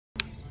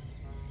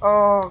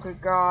Oh,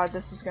 good God,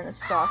 this is gonna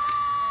suck.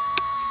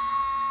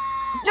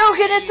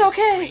 Dogen, it's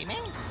okay!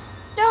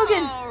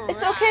 Dogen!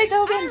 It's okay,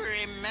 Dogen!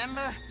 I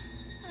remember.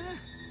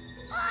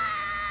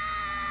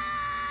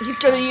 He's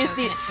gonna Tell use Dogen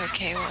the... it's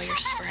okay while you're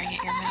swearing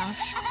at your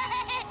mouse.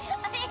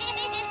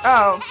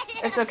 Oh,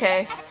 it's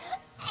okay.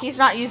 He's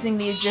not using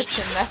the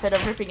Egyptian method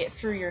of ripping it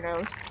through your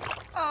nose.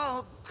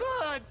 Oh,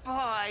 good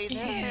boy.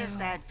 There's Ew.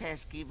 that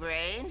pesky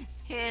brain.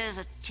 Here's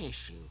a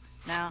tissue.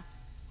 Now,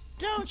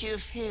 don't you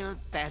feel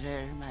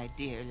better, my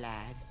dear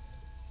lad?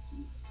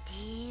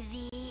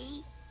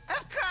 TV?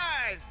 Of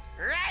course!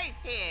 Right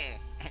here!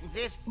 And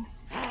this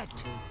bad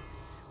tooth,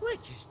 we'll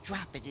just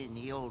drop it in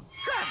the old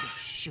garbage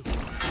chute.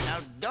 Now,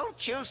 don't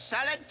chew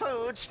solid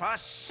foods for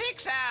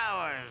 6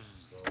 hours.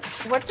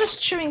 What does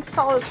chewing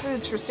solid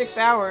foods for 6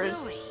 hours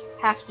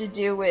have to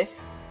do with,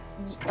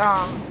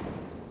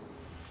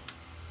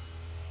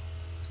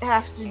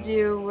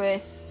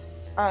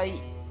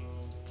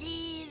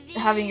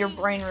 having your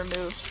brain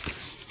removed?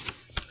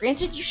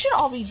 Granted, you should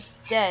all be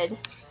dead.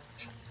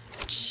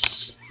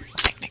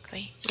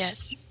 Technically,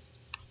 yes.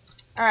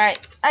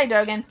 Alright, hi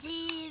Dogen.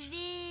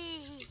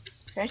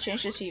 Can I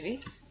change the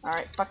TV?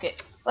 Alright, fuck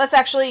it. Let's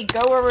actually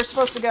go where we're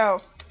supposed to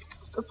go.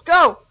 Let's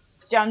go!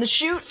 Down the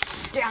chute,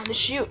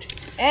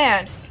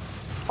 and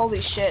holy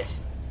shit,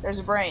 there's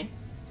a brain.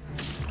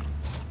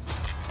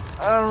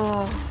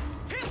 Oh.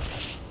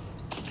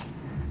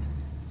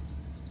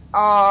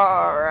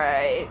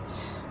 Alright.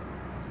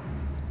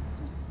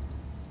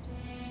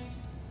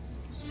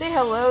 Say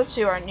hello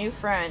to our new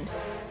friend.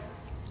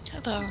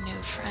 Hello, new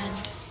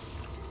friend.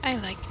 I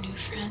like new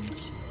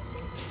friends.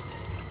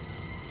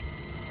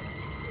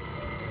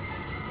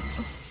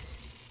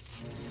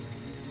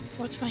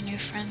 What's my new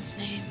friend's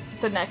name?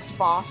 The next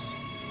boss.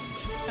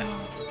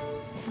 Oh,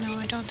 no,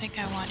 I don't think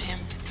I want him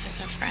as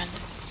a friend.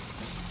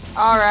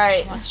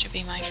 Alright. He wants to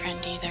be my friend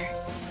either.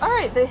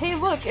 Alright, hey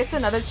look, it's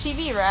another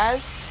TV,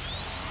 Raz.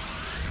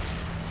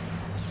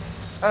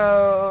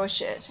 Oh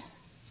shit.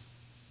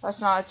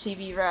 That's not a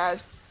TV,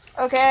 Raz.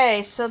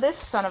 Okay, so this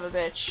son of a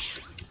bitch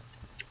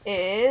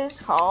is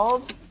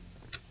called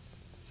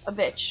a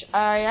bitch.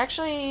 I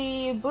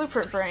actually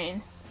blueprint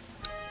brain.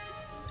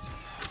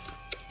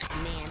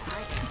 Man,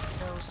 I am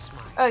so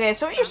smart. Okay,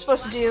 so what you're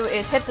supposed to do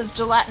is hit the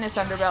gelatinous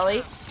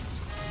underbelly.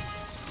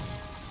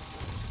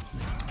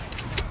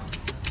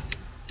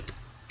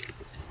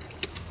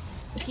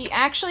 He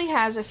actually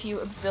has a few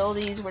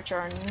abilities which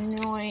are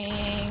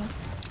annoying.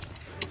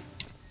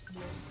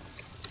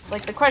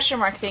 Like the question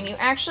mark thing. You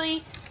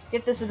actually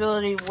get this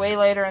ability way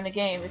later in the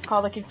game. It's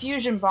called a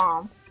confusion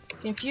bomb.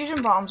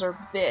 Confusion bombs are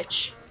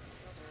bitch.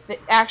 They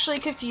actually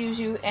confuse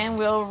you and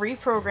will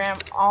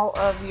reprogram all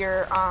of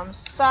your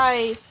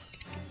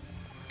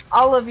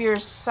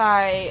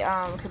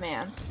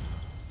commands.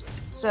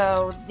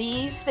 So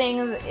these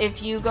things,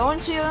 if you go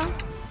into them,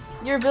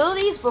 your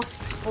abilities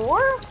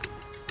before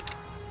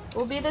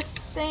will be the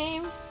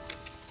same.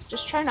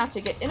 Just try not to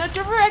get in a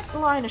direct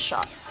line of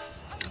shot.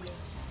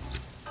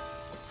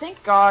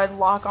 Thank God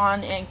lock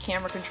on and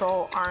camera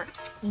control aren't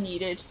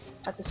needed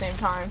at the same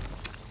time.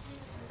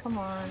 Come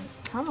on,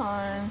 come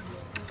on.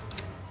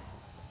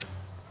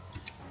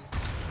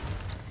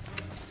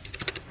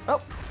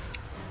 Oh.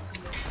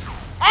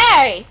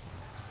 Hey!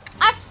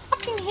 I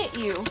fucking hit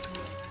you.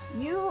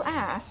 You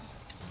ass.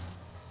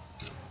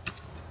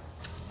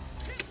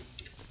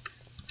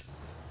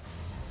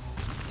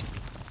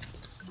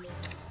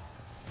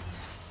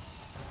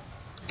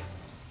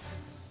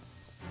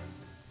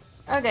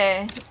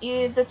 Okay,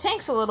 the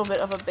tank's a little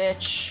bit of a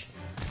bitch.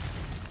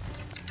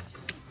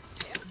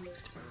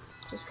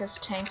 Just because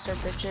tanks are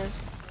bitches.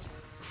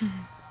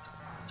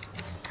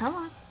 Come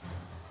on.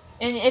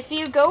 And if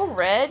you go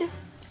red,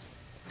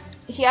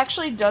 he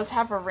actually does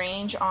have a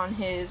range on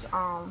his,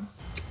 come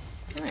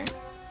here.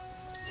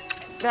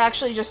 That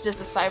actually just is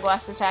the Side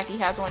Blast attack. He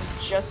has one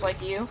just like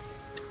you.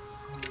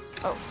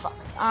 Oh, fuck.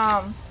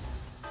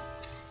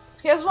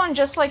 He has one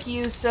just like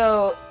you,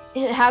 so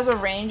it has a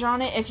range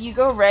on it. If you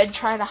go red,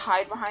 try to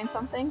hide behind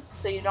something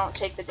so you don't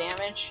take the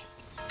damage.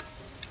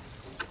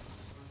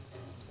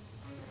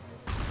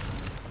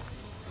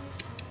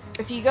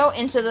 If you go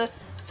into the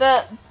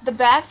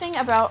bad thing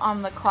about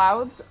the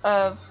clouds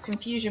of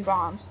confusion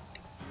bombs,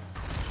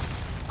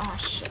 oh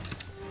shit,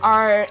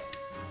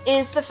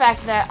 is the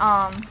fact that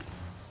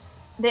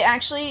they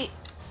actually,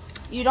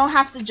 you don't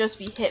have to just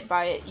be hit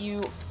by it.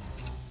 You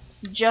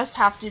just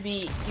have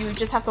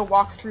to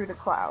walk through the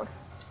cloud.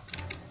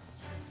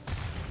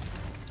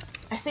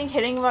 I think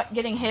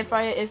getting hit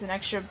by it is an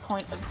extra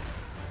point of,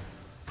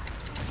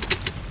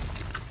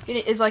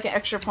 it is like an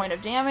extra point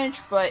of damage,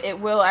 but it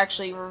will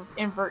actually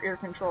invert your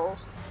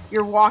controls,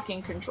 your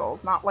walking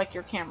controls, not like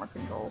your camera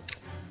controls.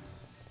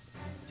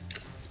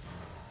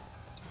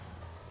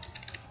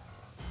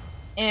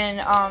 And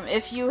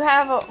if you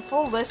have a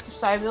full list of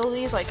side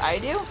abilities like I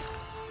do,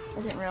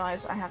 I didn't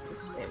realize I have to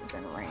stay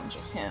within range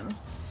of him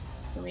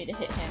for me to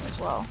hit him as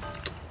well.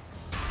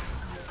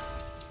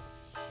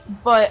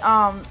 But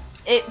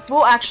it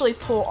will actually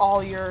pull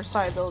all your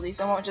side abilities.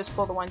 It won't just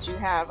pull the ones you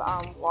have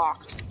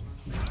locked.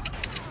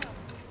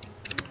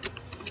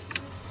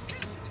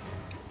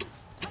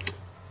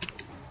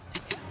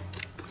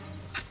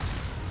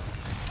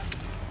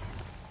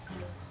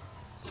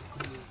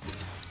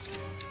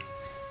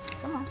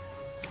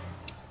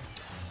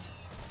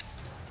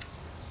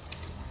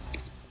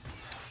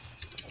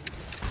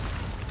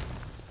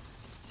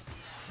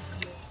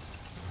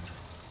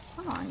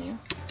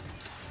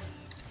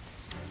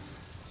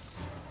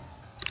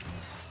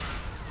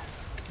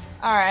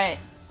 Alright.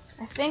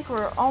 I think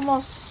we're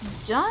almost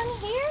done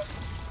here?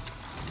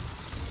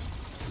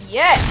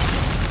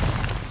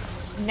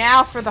 Yes!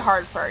 Now for the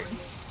hard part.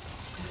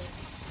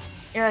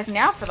 You're like,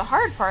 now for the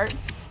hard part?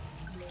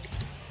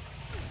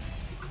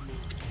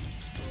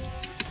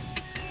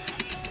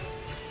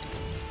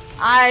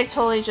 I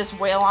totally just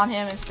wail on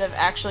him instead of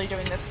actually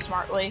doing this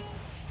smartly.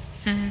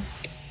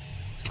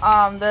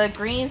 The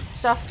green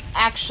stuff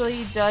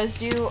actually does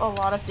do a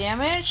lot of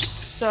damage,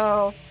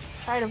 so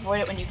try to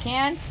avoid it when you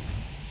can.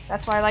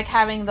 That's why I like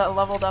having the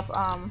leveled up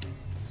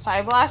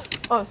Psy Blast,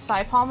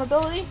 Psy Palm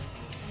ability,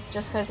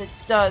 just because it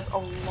does a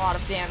lot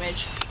of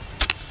damage.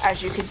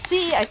 As you can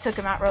see, I took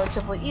him out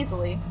relatively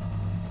easily.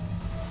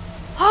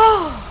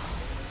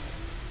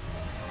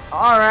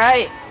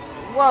 Alright.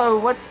 Whoa,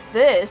 what's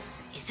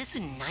this? Is this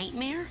a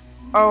nightmare?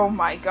 Oh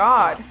my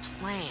god. Or a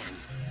plan?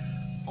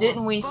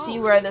 Didn't we see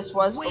where this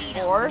was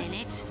before? Wait a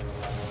minute.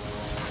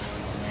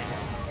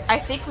 I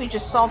think we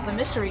just solved the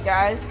mystery,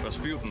 guys.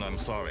 Rasputin, I'm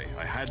sorry.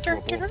 I had to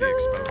abort the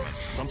experiment.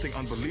 Something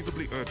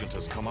unbelievably urgent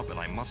has come up and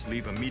I must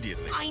leave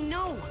immediately. I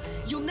know!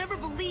 You'll never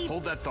believe—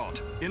 Hold that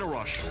thought. In a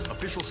rush.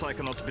 Official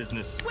Psychonauts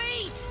business.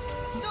 Wait!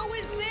 So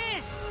is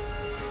this!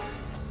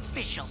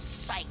 Official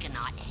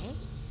Psychonaut, eh?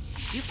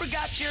 You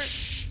forgot your—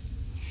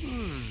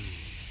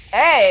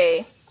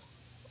 Hey!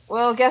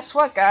 Well, guess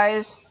what,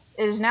 guys?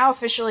 It is now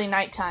officially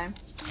nighttime.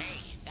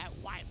 Hey, that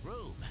white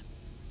room.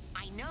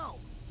 I know.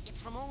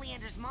 It's from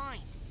Oleander's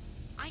mind.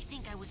 I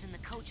think I was in the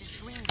coach's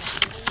dream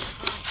that whole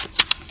time.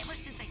 Ever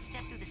since I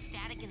stepped through the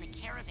static in the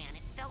caravan,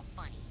 it felt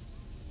funny.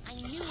 I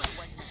knew I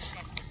wasn't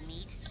obsessed with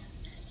meat.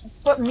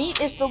 But meat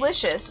is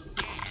delicious.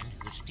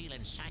 Who's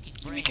stealing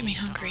psychic You're making me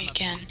brains hungry from a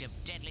again. fleet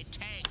of deadly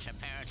tanks,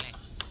 apparently.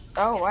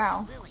 Oh,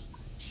 wow. That's Lily.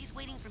 She's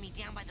waiting for me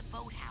down by the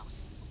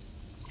boathouse.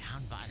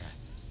 Down by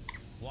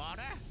the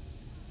water?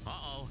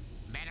 Uh-oh.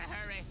 Better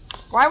hurry.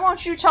 Why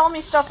won't you tell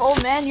me stuff,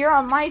 old man? You're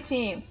on my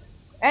team.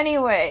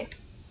 Anyway,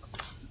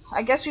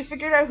 I guess we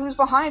figured out who's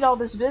behind all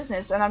this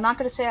business, and I'm not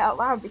going to say it out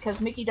loud because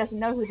Mickey doesn't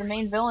know who the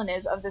main villain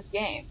is of this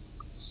game.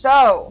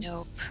 So,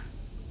 Nope.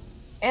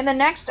 in the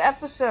next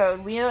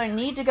episode, we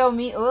need to go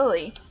meet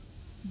Lily,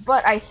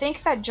 but I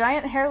think that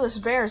giant hairless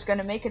bear is going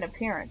to make an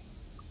appearance.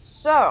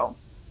 So,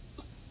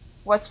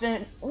 how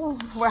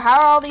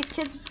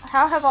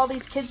have all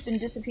these kids been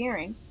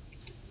disappearing?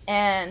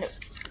 And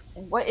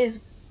where is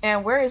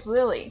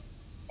Lily?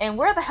 And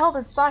where the hell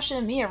did Sasha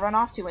and Mia run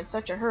off to in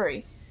such a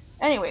hurry?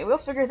 Anyway, we'll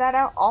figure that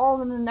out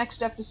all in the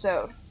next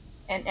episode.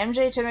 And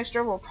MJ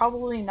Timexter will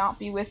probably not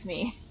be with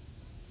me.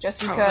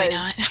 Probably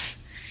not.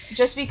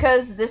 Just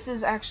because this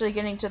is actually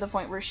getting to the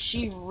point where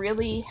she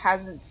really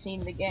hasn't seen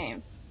the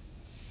game.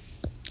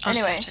 I'll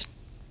just Anyway. have to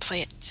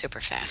play it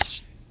super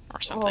fast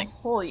or something.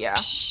 Oh yeah.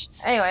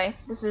 Anyway,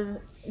 this is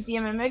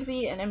DM and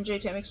Migsy and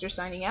MJ Timexter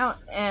signing out,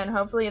 and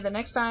hopefully the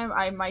next time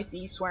I might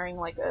be swearing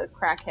like a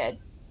crackhead,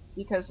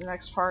 because the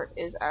next part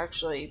is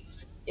actually,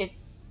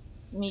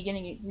 me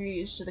getting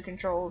used to the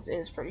controls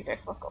is pretty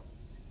difficult.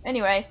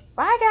 Anyway,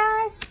 bye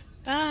guys!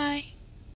 Bye.